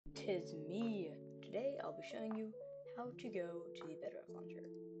it's me. Today I'll be showing you how to go to the Bedrock launcher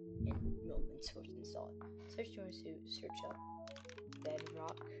and first install it. Search to search up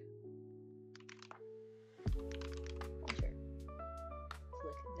Bedrock launcher.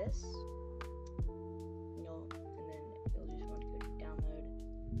 Click this, and then you'll just want to go to download.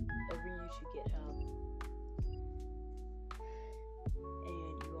 It'll bring you to GitHub, and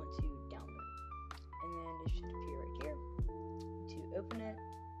you want to download, and then it should appear right here. To open it,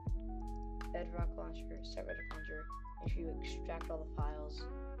 Bedrock launcher, start Bedrock launcher. Make sure you extract all the files.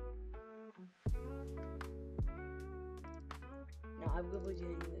 Now I will be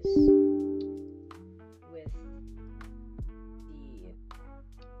doing this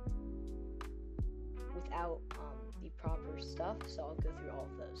without the proper stuff, so I'll go through all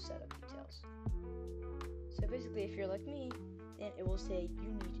of those setup details. So basically, if you're like me, then it will say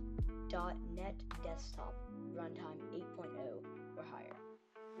you need .NET Desktop runtime 8.0 or higher.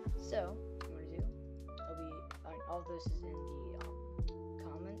 So what I'm gonna do, all of this is in the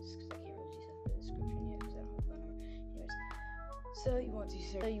comments because I can't really use the description yet because I don't have a phone number. Anyways, so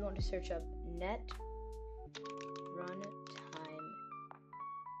you want to search up net runtime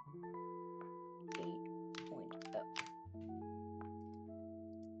 8.0.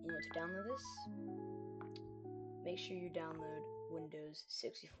 You want to download this. Make sure you download Windows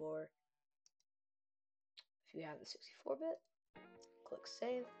 64. If you have the 64-bit, click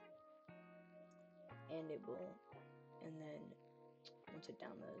save, and it will. And then once it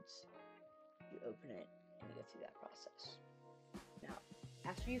downloads, you open it and you go through that process. Now,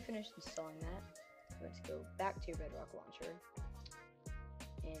 after you finish installing that, you want to go back to your Bedrock launcher,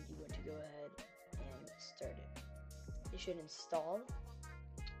 and you want to go ahead and start it. It should install,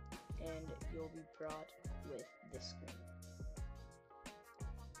 and you'll be brought with this screen.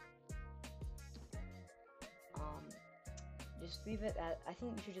 Just leave it at, I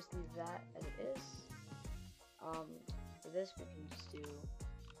think you should just leave that as it is. For this, we can just do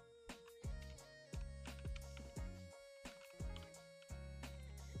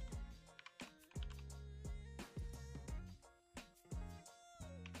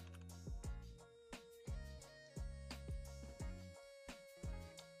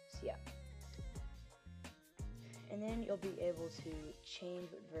yeah. And then you'll be able to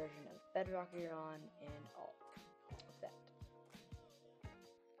change what version of Bedrock you're on and all of that.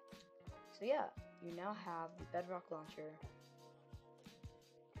 So yeah, you now have the Bedrock launcher